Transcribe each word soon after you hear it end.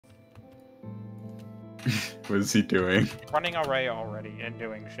What is he doing? Running array already and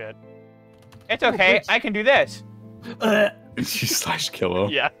doing shit. It's okay, I can do this. You slash kill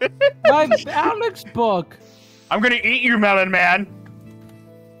him? Yeah. My Alex book. I'm gonna eat you, Melon Man.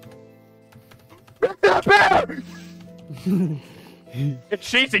 It's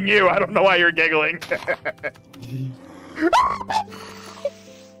chasing you. I don't know why you're giggling.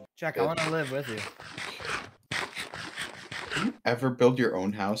 Jack, I want to live with you. Do you ever build your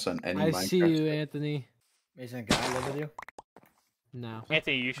own house on any I Minecraft? see you, Anthony. Mason, can I live with you? No.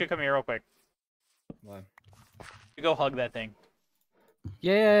 Anthony, you should come here real quick. Why? You go hug that thing.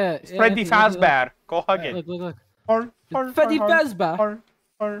 Yeah. Freddy Fazbear. Go hug it. Look. Freddy Fazbear.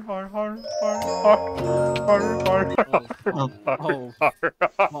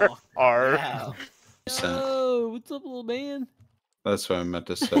 Wow. Oh, what's up, little man? That's what I meant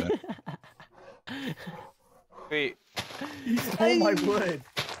to say. Wait, He stole my wood.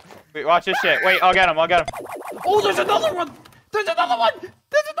 wait, watch this shit. Wait, I'll get him. Oh, there's another one. There's another one.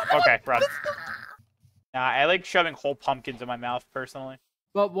 Okay, run. Nah, I like shoving whole pumpkins in my mouth, personally.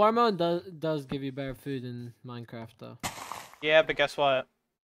 But watermelon does give you better food in Minecraft, though. Yeah, but guess what?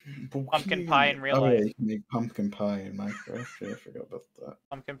 Pumpkin pie in real life. Yeah, you can make pumpkin pie in Minecraft. Yeah, I forgot about that.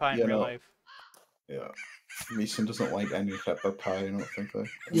 Pumpkin pie in Yeah, real no. life. Yeah. Mason doesn't like any type of pie, I don't think.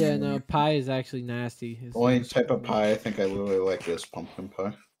 Yeah, no, pie is actually nasty. The only type of pie I think I really like is pumpkin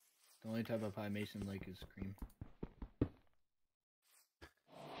pie. The only type of pie Mason like is cream.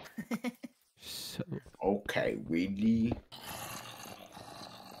 So... Okay, really?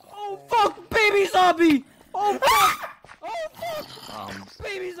 Oh, fuck, baby zombie! Oh, fuck! Oh, fuck!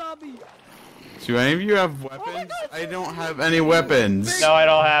 Baby zombie! Do any of you have weapons? I don't have any weapons. No, I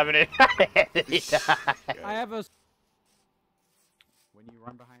don't have any. I have a... When you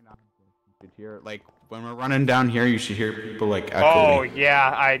run behind objects, you should hear, like, when we're running down here, you should hear people, like, Oh, echoing. yeah,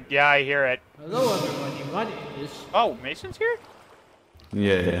 I hear it. Hello, everybody. My name is... Oh, Mason's here?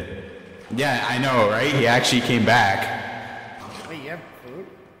 Yeah. Yeah, I know, right? He actually came back. Wait, you have food?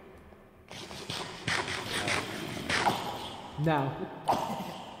 No.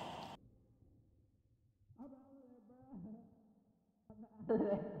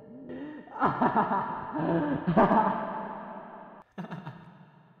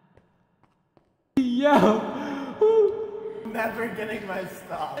 Yo! Never getting my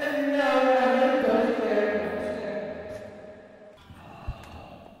stuff.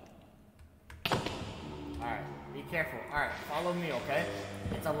 Alright, be careful. Alright, follow me, okay?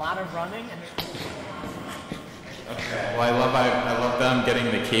 It's a lot of running and Okay. Well, I love that I'm getting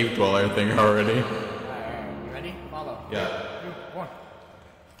the cave dweller thing already. Alright, you ready? Follow. Yeah. 2, 1.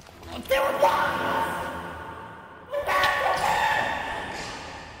 Oh, there were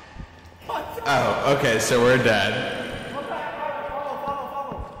Oh, okay, so we're dead.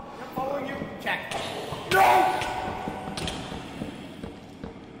 Follow. I'm following you. Check. No!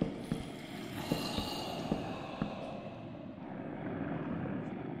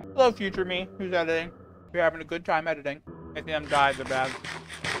 Hello, future me. Who's editing? You're having a good time editing. I think them died, they're bad.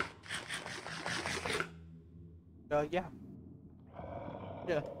 Yeah.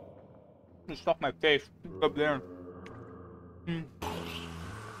 Yeah. Just stuff my face. Up there.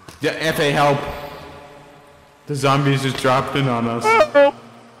 Yeah, FA help. The zombies just dropped in on us.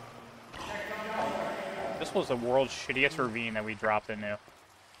 This was the world's shittiest ravine that we dropped into.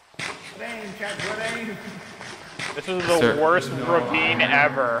 This was the worst ravine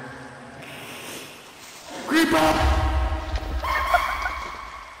ever. Creeper!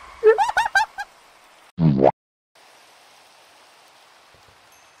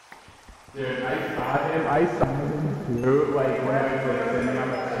 Dude, I saw him too, like when I was like sitting on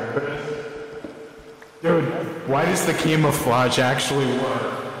the surface. Dude, why does the camouflage actually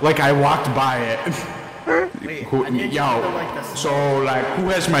work? Like I walked by it. Wait, Who, I need yo, you to like the so like who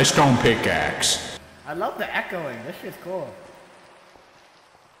has my stone pickaxe? I love the echoing. This shit's cool.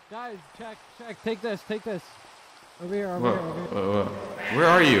 Guys, check. Take this. Over here. Where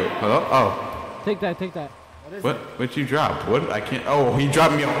are you? Hello? Oh. Take that. What is What? it? What'd you drop? What? I can't. Oh, he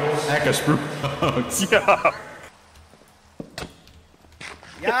dropped me a whole sack of spruce logs. Yeah.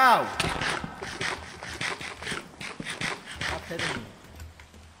 Yo! Stop hitting me.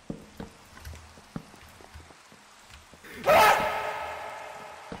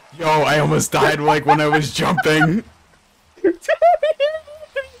 Yo, I almost died like when I was jumping.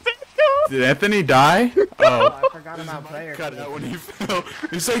 Did Anthony die? Oh, I forgot about player. Cut out when he fell.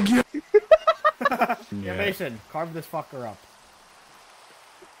 It's like you. Yeah, Mason, carve this fucker up.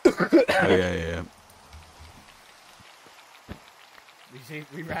 Oh, yeah.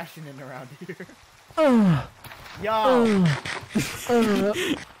 We rationing around here. Yo!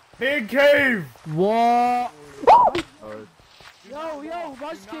 Big cave! Whoa! Yo,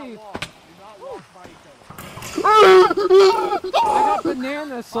 rush cave! I got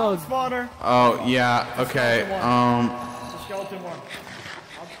banana slugs. Spawner. Oh, yeah, okay, The skeleton one.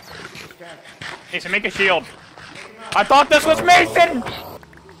 Mason, make a shield. I thought this was Mason!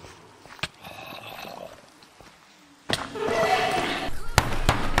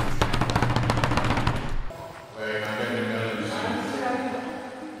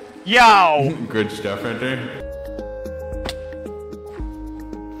 Yo! Good stuff right there.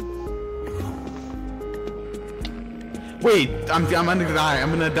 Wait, I'm gonna die.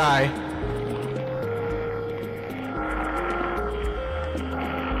 I'm gonna die.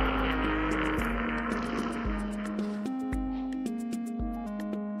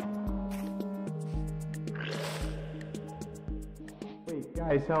 Wait,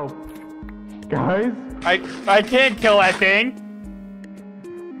 guys, help. Guys? I can't kill that thing.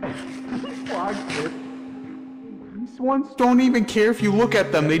 These ones don't even care if you look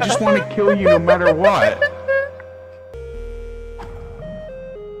at them. They just want to kill you no matter what.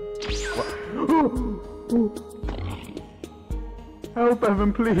 Help,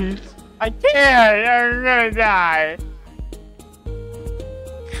 Evan, please. I can't. I'm gonna die.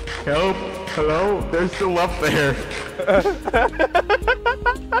 Help. Hello? They're still up there.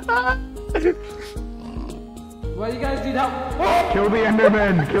 Why you guys need help? Kill the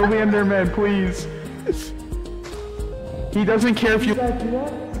Enderman. Kill the Enderman, please. He doesn't care if you... We gotta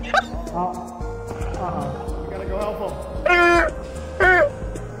go help him.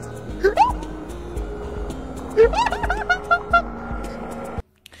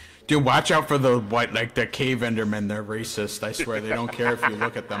 Dude, watch out for the the cave Endermen. They're racist. I swear, they don't care if you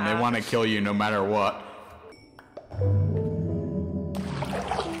look at them. They want to kill you no matter what.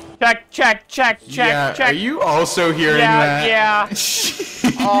 Check. Yeah, are you also hearing that? Yeah.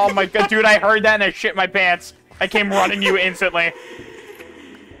 Oh my god, dude, I heard that and I shit my pants. I came running you instantly.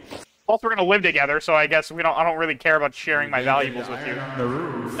 Both we're gonna live together, so I guess I don't really care about sharing my valuables with you. The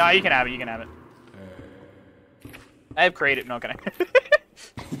roof. No, you can have it. I have created. No, can I?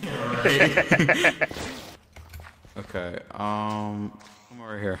 Okay, come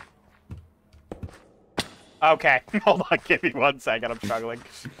over here. Okay, hold on, give me 1 second. I'm struggling.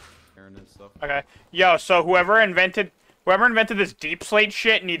 Okay, yo, so whoever invented this deep slate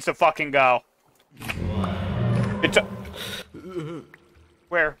shit needs to fucking go. It's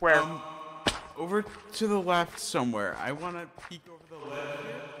where? Over to the left somewhere. I want to peek over the left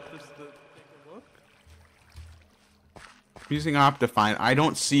here, just to take a look. I'm using Optifine. I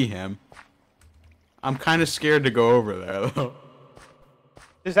don't see him. I'm kind of scared to go over there, though.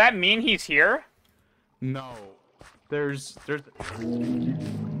 Does that mean he's here? No. There's...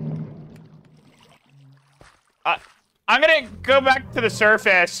 I'm gonna go back to the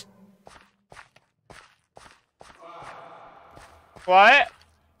surface. What?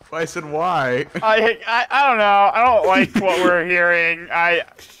 I said why? I don't know. I don't like what we're hearing.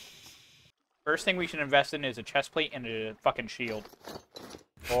 First thing we should invest in is a chest plate and a fucking shield.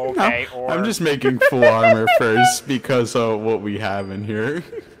 Okay, or... I'm just making full armor first because of what we have in here.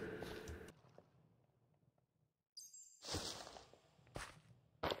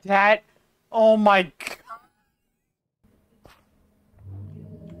 That... Oh my god.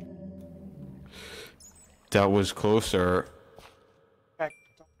 That was closer.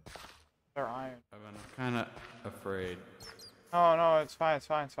 They're iron. I'm kind of afraid. Oh no, it's fine.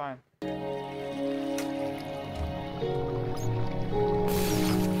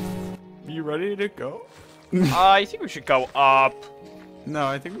 Are you ready to go? I think we should go up. No,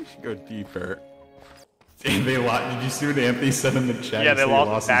 I think we should go deeper. Did you see what Anthony said in the chat? Yeah, He they said he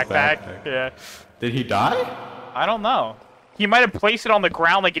lost his his backpack. Yeah. Did he die? I don't know. He might have placed it on the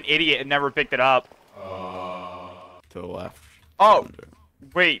ground like an idiot and never picked it up. To the left. Oh,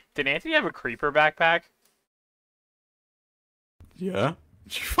 wait. Did Anthony have a creeper backpack? Yeah.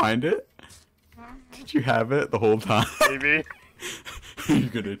 Did you find it? Did you have it the whole time? Maybe. Are you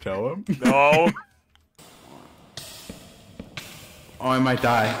gonna tell him? No. Oh, I might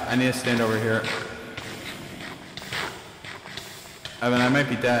die. I need to stand over here. Evan, I might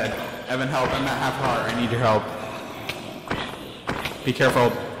be dead. Evan, help. I'm at half heart. I need your help. Be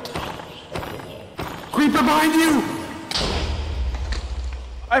careful. Creeper behind you!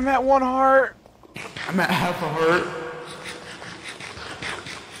 I'm at 1 heart. I'm at half a heart.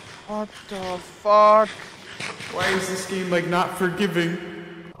 What the fuck? Why is this game like not forgiving?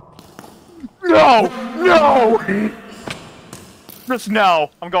 No! Just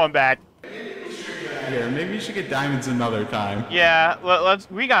no. I'm going back. Here, maybe you should get diamonds another time. Yeah, let's.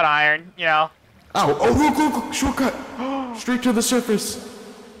 We got iron, you know. Oh, look, shortcut! Straight to the surface.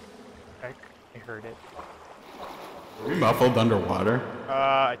 heard it. Are we muffled underwater?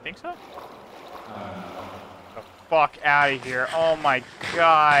 I think so. The fuck out of here! Oh my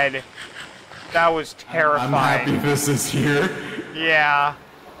god, that was terrifying. I'm happy this is here. Yeah.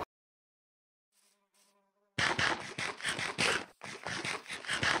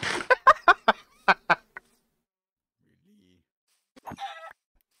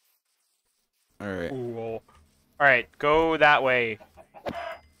 Alright. Cool. Alright, go that way.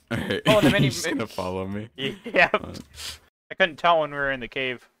 Alright. Oh, the mini- You're just gonna follow me. Yeah. I couldn't tell when we were in the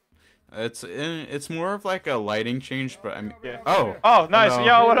cave. It's more of like a lighting change, but I mean. Yeah. Oh. Oh, nice. Hello.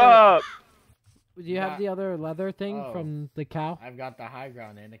 Yo, what up? Do you have the other leather thing Oh. from the cow, I've got the high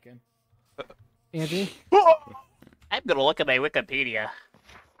ground, Anakin. Anthony? I'm gonna look at my Wikipedia.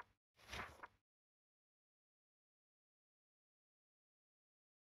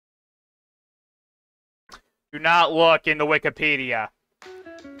 Do not look in the Wikipedia.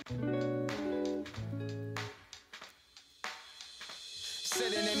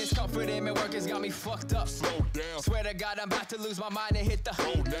 Sitting in this comfort in my work has got me fucked up. Slow down. Swear to God, I'm about to lose my mind and hit the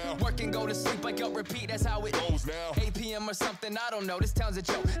hold down. Work and go to sleep, wake up, repeat, that's how it goes now. 8 p.m. or something, I don't know, this town's a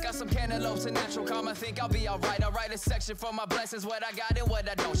joke. Got some cantaloupes and natural calm, I think I'll be alright. I'll write a section for my blessings, what I got and what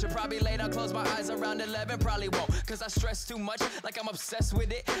I don't. Should probably lay down, close my eyes around 11, probably won't. Cause I stress too much, like I'm obsessed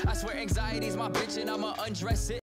with it. I swear anxiety's my bitch and I'ma undress it.